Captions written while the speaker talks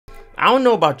I don't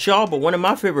know about y'all, but one of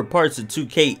my favorite parts of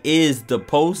 2K is the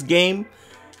post game.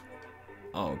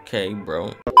 Okay,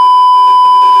 bro.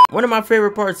 One of my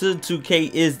favorite parts of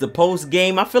 2K is the post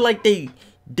game. I feel like they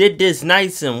did this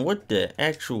nice, and what the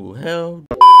actual hell?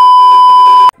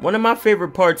 One of my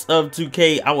favorite parts of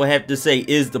 2K, I would have to say,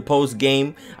 is the post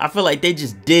game. I feel like they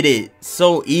just did it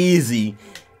so easy,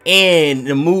 and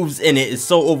the moves in it is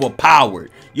so overpowered.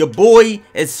 Your boy,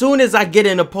 as soon as I get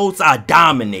in the post, I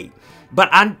dominate. But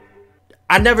I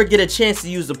never get a chance to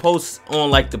use the post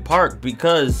on like the park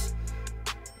because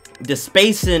the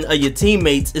spacing of your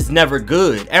teammates is never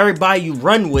good. Everybody you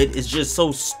run with is just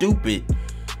so stupid.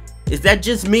 Is that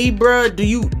just me, bruh?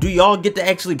 Do y'all get to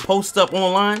actually post up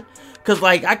online? Cause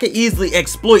like I could easily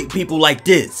exploit people like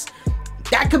this.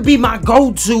 That could be my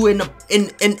go-to in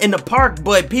the park,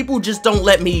 but people just don't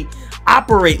let me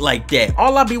operate like that.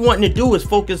 All I be wanting to do is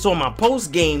focus on my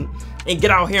post game and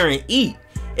get out here and eat.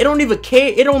 It don't even care.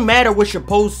 It don't matter what's your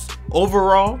post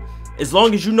overall. As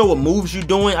long as you know what moves you're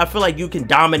doing, I feel like you can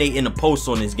dominate in the post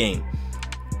on this game.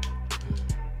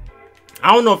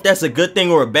 I don't know if that's a good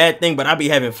thing or a bad thing, but I be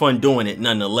having fun doing it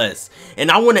nonetheless. And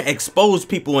I want to expose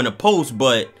people in the post,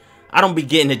 but I don't be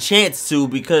getting a chance to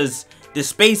because the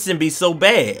spacing be so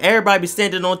bad. Everybody be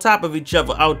standing on top of each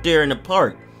other out there in the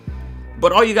park.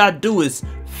 But all you gotta do is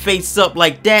face up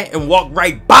like that and walk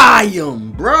right by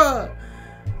them, bruh.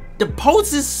 The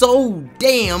post is so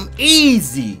damn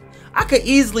easy. I could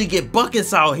easily get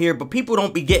buckets out here, but people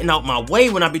don't be getting out my way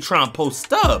when I be trying to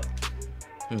post up.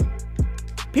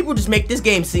 People just make this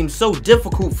game seem so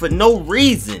difficult for no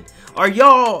reason. Are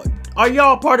y'all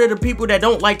part of the people that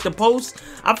don't like the post?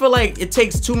 I feel like it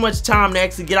takes too much time to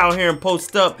actually get out here and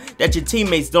post up that your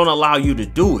teammates don't allow you to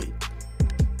do it.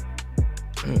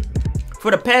 For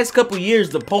the past couple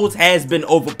years, the post has been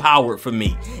overpowered for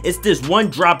me. It's this one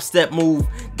drop step move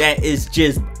that is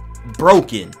just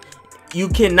broken. You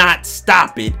cannot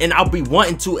stop it, and I'll be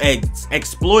wanting to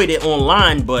exploit it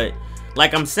online, but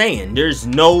like I'm saying, there's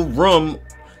no room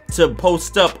to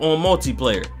post up on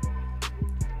multiplayer.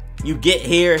 You get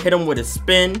here, hit them with a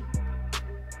spin,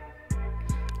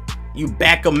 you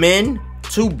back them in,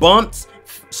 2 bumps,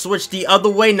 switch the other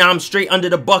way, now I'm straight under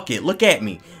the bucket. Look at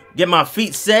me. Get my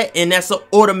feet set, and that's an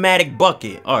automatic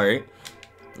bucket. Alright.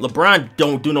 LeBron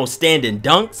don't do no standing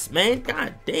dunks, man.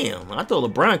 God damn. I thought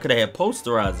LeBron could have had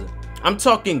posterizer. I'm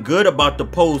talking good about the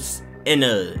post in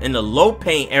the low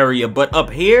paint area, but up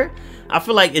here, I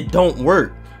feel like it don't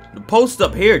work. The post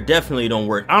up here definitely don't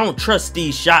work. I don't trust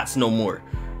these shots no more.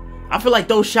 I feel like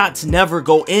those shots never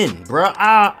go in, bruh.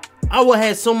 I would have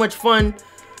had so much fun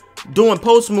doing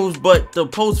post moves, but the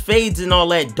post fades and all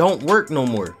that don't work no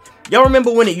more. Y'all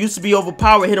remember when it used to be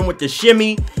overpowered, hit him with the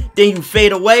shimmy, then you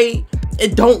fade away?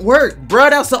 It don't work,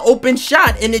 bruh. That's an open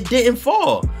shot and it didn't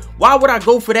fall. Why would I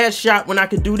go for that shot when I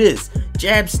could do this?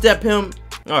 Jab step him.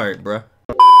 Alright, bruh.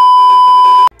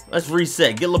 Let's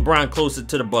reset. Get LeBron closer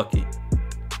to the bucket.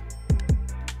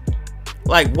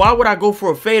 Like, why would I go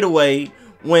for a fadeaway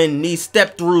when these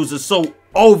step throughs are so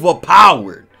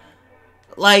overpowered?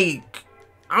 Like,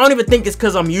 I don't even think it's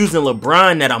because I'm using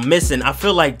LeBron that I'm missing. I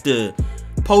feel like the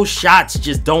post shots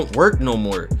just don't work no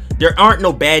more. There aren't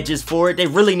no badges for it. They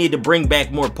really need to bring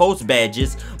back more post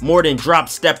badges, more than drop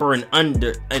stepper and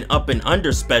up and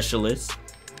under specialists.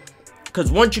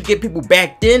 Because once you get people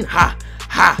backed in,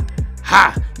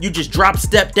 you just drop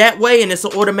step that way and it's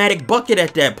an automatic bucket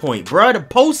at that point, bruh. The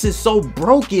post is so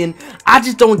broken, I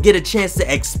just don't get a chance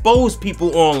to expose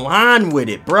people online with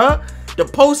it, bruh. The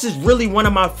post is really one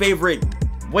of my favorite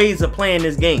ways of playing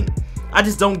this game. I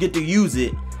just don't get to use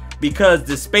it because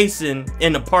the spacing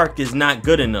in the park is not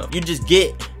good enough. You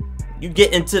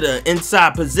get into the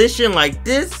inside position like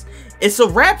this, it's a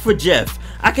wrap for Jeff.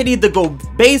 I could either go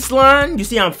baseline, you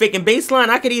see I'm faking baseline,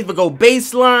 I could either go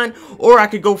baseline or I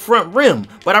could go front rim,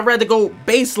 but I'd rather go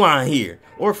baseline here.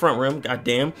 Or front rim,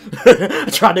 goddamn. I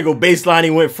tried to go baseline, he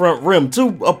went front rim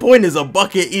too. A point is a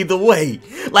bucket either way.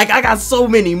 Like, I got so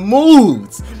many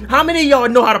moves. How many of y'all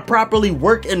know how to properly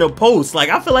work in the post? Like,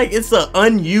 I feel like it's an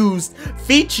unused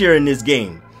feature in this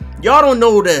game. Y'all don't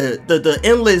know the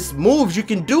endless moves you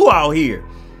can do out here.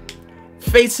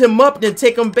 Face him up, then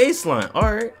take him baseline.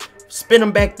 Alright. Spin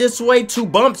him back this way, 2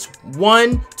 bumps,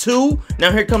 1, 2.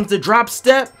 Now here comes the drop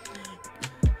step.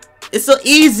 It's an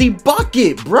easy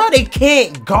bucket, bro. They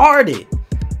can't guard it.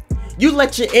 You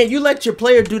let your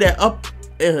player do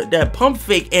that pump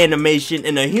fake animation,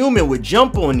 and a human would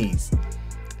jump on these.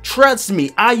 Trust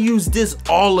me, I use this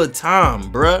all the time,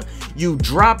 bruh. You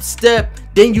drop step,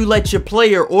 then you let your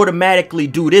player automatically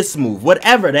do this move,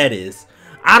 whatever that is.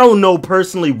 I don't know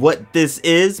personally what this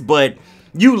is, but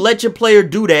you let your player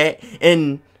do that,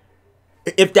 and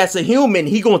If that's a human,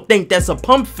 he gonna think that's a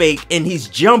pump fake and he's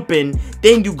jumping,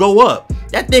 then you go up.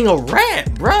 That thing a wrap,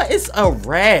 bruh. It's a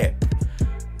wrap.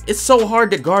 It's so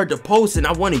hard to guard the post and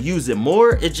I want to use it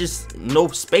more. It's just no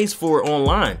space for it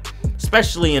online,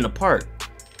 especially in the park.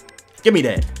 Give me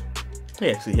that.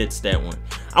 He actually hits that one.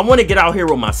 I want to get out here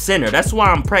with my center. That's why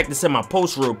I'm practicing my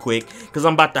post real quick, because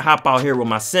I'm about to hop out here with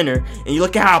my center. And you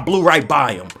look at how I blew right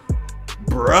by him.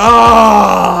 Bruh,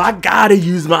 I gotta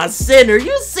use my center.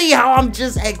 You see how I'm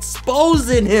just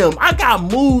exposing him. I got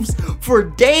moves for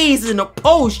days in the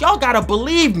post. Y'all gotta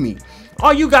believe me.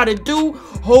 All you gotta do,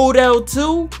 hold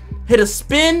L2, hit a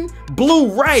spin, blew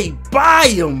right by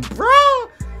him, bruh.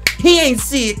 He ain't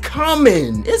see it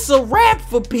coming. It's a wrap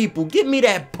for people. Give me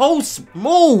that post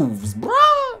moves,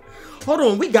 bruh. Hold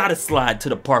on, we gotta slide to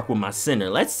the park with my center.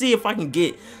 Let's see if I can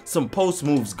get some post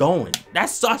moves going.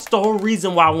 That's the whole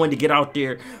reason why I wanted to get out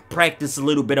there, practice a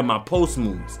little bit of my post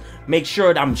moves. Make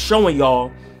sure that I'm showing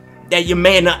y'all that your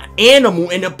man an animal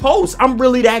in the post. I'm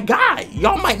really that guy.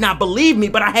 Y'all might not believe me,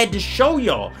 but I had to show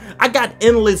y'all. I got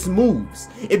endless moves.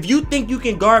 If you think you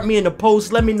can guard me in the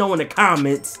post, let me know in the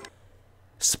comments.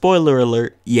 Spoiler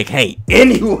alert, you can't.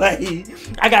 Anyway,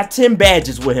 I got 10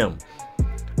 badges with him.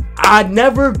 I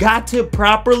never got to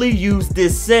properly use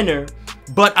this center,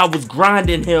 but I was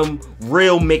grinding him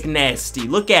real McNasty.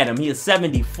 Look at him, he is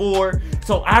 74.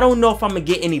 So I don't know if I'm gonna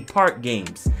get any park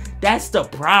games. That's the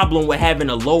problem with having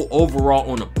a low overall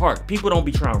on the park. People don't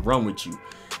be trying to run with you.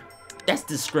 That's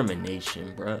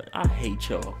discrimination, bruh. I hate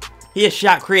y'all. He a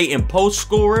shot creating post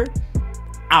scorer.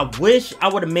 I wish I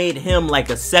would have made him like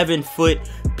a 7-foot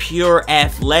pure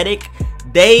athletic.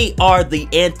 They are the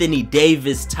Anthony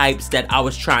Davis types that I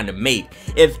was trying to make.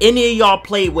 If any of y'all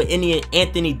played with any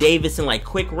Anthony Davis in like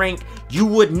quick rank, you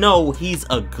would know he's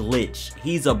a glitch.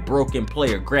 He's a broken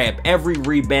player. Grab every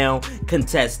rebound,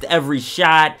 contest every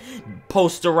shot,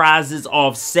 posterizes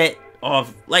offset.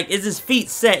 Like, is his feet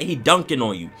set, he dunking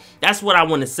on you. That's what I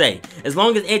want to say. As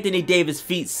long as Anthony Davis'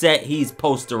 feet set, he's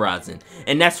posterizing.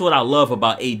 And that's what I love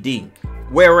about AD.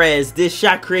 Whereas this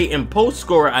shot creating post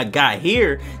scorer I got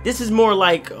here, this is more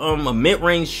like a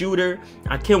mid-range shooter.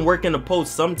 I can work in the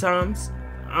post sometimes.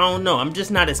 I don't know. I'm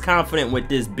just not as confident with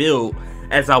this build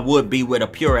as I would be with a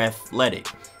pure athletic,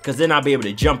 because then I'll be able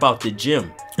to jump out the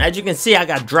gym. As you can see, I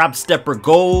got drop stepper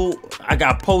gold. I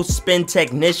got post spin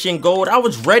technician gold. I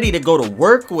was ready to go to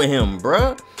work with him,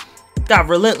 bruh. Got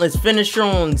relentless finisher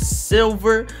on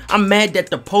silver. I'm mad that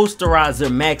the posterizer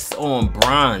maxed on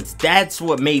bronze. That's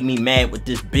what made me mad with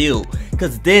this build,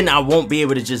 because then I won't be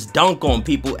able to just dunk on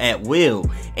people at will.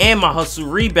 And my hustle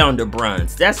rebounder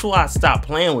bronze. That's why I stopped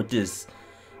playing with this.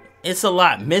 It's a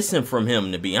lot missing from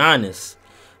him, to be honest.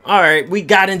 Alright, we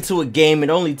got into a game. It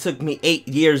only took me 8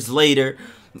 years later.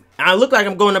 I look like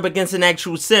I'm going up against an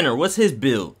actual center. What's his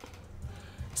build?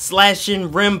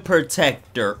 Slashing rim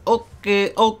protector.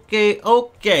 Okay.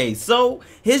 So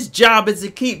his job is to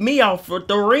keep me off of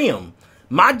the rim.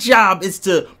 My job is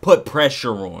to put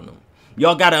pressure on him.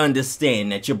 Y'all gotta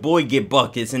understand that your boy get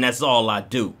buckets and that's all I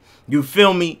do. You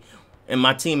feel me? And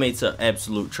my teammates are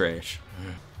absolute trash.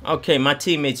 Okay, my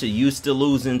teammates are used to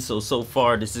losing, so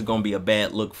far this is gonna be a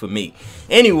bad look for me.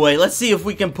 Anyway, let's see if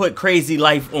we can put Crazy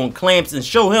Life on clamps and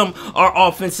show him our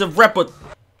offensive repertoire.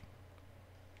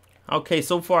 Okay,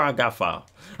 so far I got fouled.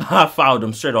 I fouled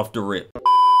him straight off the rip.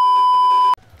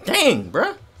 Dang,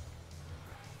 bruh.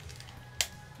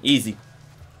 Easy.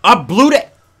 I blew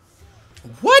that.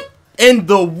 What in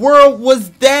the world was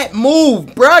that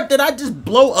move, bruh? Did I just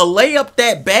blow a layup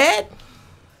that bad?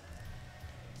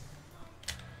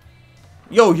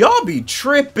 Yo, y'all be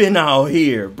tripping out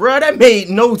here, bruh. That made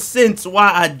no sense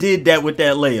why I did that with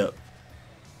that layup.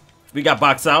 We got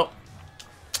box out.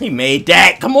 He made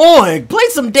that. Come on. Play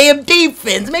some damn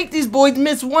defense. Make these boys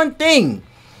miss one thing.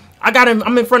 I got him.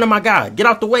 I'm in front of my guy. Get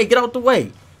out the way. Get out the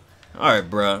way. All right,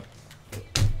 bruh.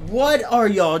 What are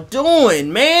y'all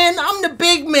doing, man? I'm the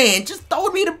big man. Just throw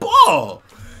me the ball.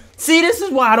 See, this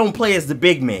is why I don't play as the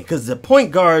big man, because the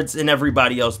point guards and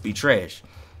everybody else be trash.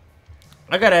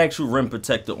 I got an actual rim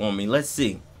protector on me. Let's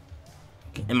see.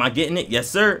 Am I getting it? Yes,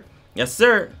 sir. Yes,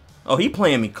 sir. Oh, he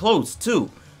playing me close, too.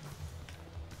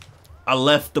 I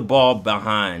left the ball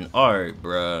behind. All right,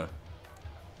 bruh.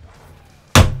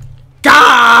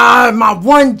 God, my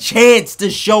one chance to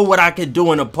show what I could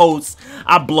do in a post,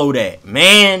 I blow that,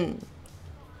 man.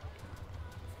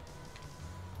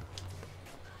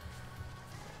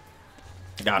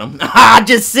 Got him. I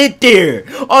just sit there.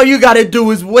 All you gotta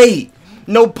do is wait.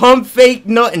 No pump fake,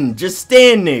 nothing. Just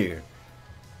stand there.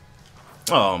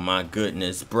 Oh my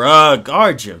goodness, bruh.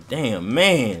 Guard you. Damn,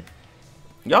 man.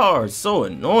 Y'all are so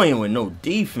annoying with no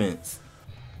defense.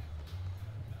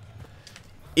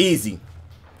 Easy.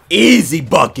 Easy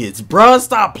buckets, bruh.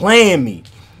 Stop playing me.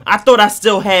 I thought I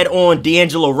still had on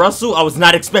D'Angelo Russell. I was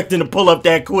not expecting to pull up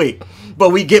that quick. But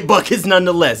we get buckets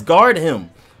nonetheless. Guard him.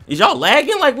 Is y'all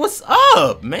lagging? Like, what's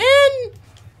up, man?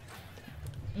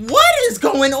 What is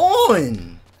going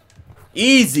on?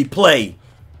 Easy play.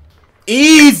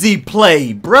 Easy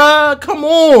play, bruh. Come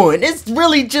on. It's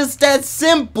really just that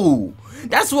simple.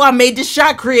 That's why I made the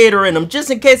shot creator in him, just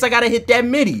in case I gotta hit that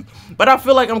midi. But I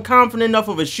feel like I'm confident enough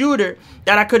of a shooter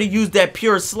that I could have used that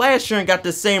pure slasher and got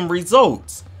the same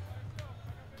results.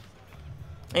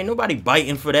 Ain't nobody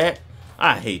biting for that.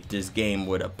 I hate this game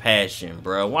with a passion,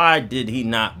 bro. Why did he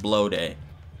not blow that?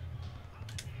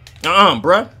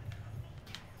 Bruh.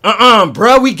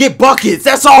 Bruh. We get buckets.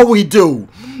 That's all we do.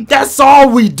 That's all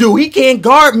we do. He can't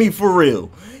guard me for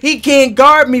real. He can't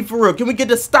guard me for real. Can we get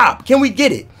the stop? Can we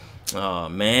get it? Oh,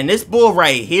 man. This bull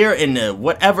right here in the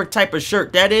whatever type of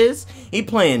shirt that is, he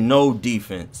playing no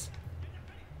defense.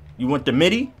 You want the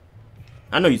midi?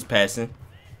 I know he's passing.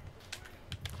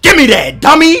 Give me that,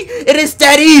 dummy! It is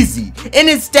that easy. And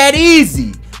it's that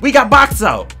easy. We got box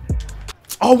out.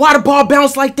 Oh, why the ball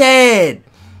bounce like that?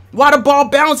 Why the ball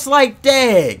bounce like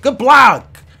that? Good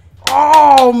block.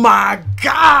 Oh, my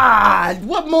God.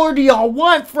 What more do y'all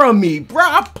want from me? Bro,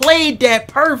 I played that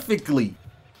perfectly.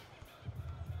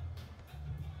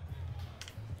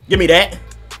 Give me that.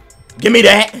 Give me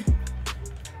that.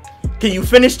 Can you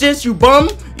finish this, you bum?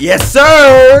 Yes,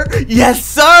 sir. Yes,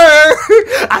 sir.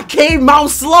 I came out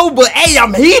slow, but hey,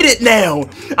 I'm heated now.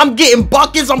 I'm getting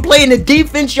buckets. I'm playing the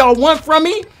defense y'all want from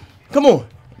me. Come on.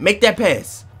 Make that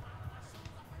pass.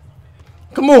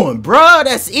 Come on, bruh.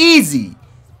 That's easy.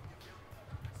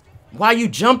 Why you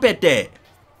jump at that?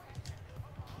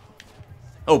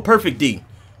 Oh, perfect D.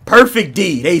 Perfect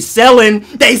D. They selling.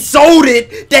 They sold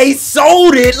it. They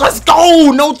sold it. Let's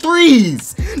go. No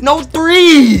threes. No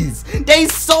threes. They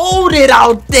sold it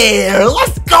out there.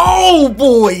 Let's go,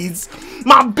 boys.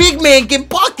 My big man get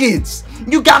buckets.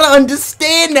 You gotta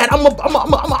understand that. I'm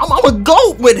a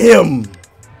GOAT with him.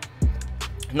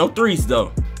 No threes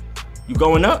though. You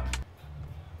going up?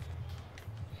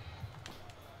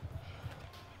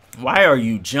 Why are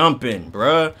you jumping,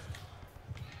 bruh?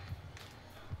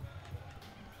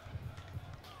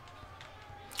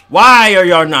 Why are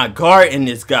y'all not guarding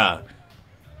this guy?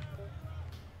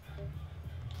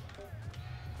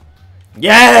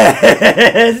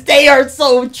 Yes! They are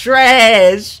so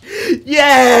trash!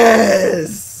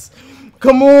 Yes!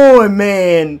 Come on,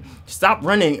 man. Stop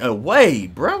running away,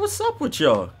 bro. What's up with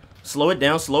y'all? Slow it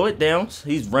down, slow it down.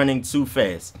 He's running too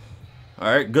fast.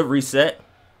 Alright, good reset.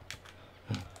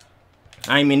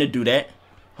 I ain't mean to do that.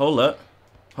 Hold up.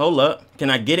 Hold up. Can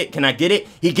I get it? Can I get it?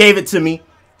 He gave it to me.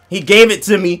 He gave it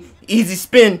to me. Easy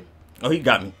spin. Oh, he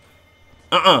got me.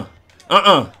 Got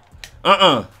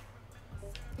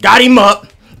him up.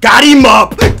 Got him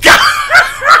up.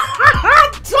 I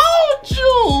told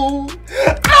you.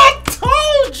 I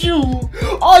told you.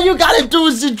 All you gotta do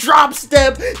is the drop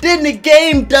step. Then the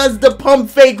game does the pump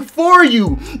fake for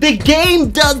you. The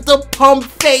game does the pump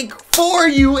fake for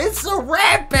you. It's a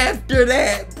wrap after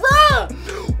that, bruh.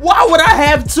 Why would I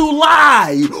have to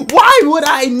lie? Why would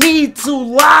I need to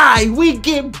lie? We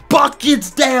get buckets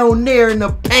down there in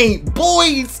the paint,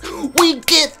 boys. We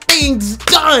get things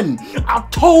done. I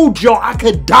told y'all I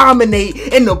could dominate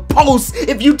in the post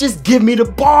if you just give me the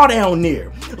ball down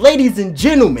there. Ladies and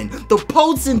gentlemen, the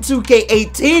post in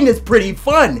 2K18 is pretty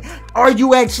fun. Are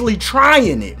you actually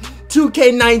trying it?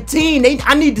 2K19,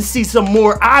 I need to see some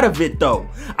more out of it though.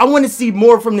 I want to see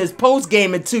more from this post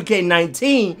game in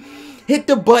 2K19. Hit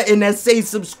the button that says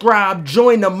subscribe,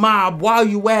 join the mob. While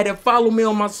you at it, follow me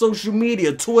on my social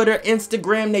media, Twitter,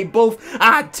 Instagram, they both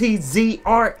iTzRease.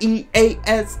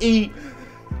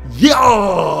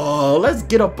 Yo, let's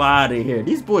get up out of here.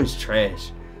 These boys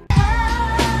trash.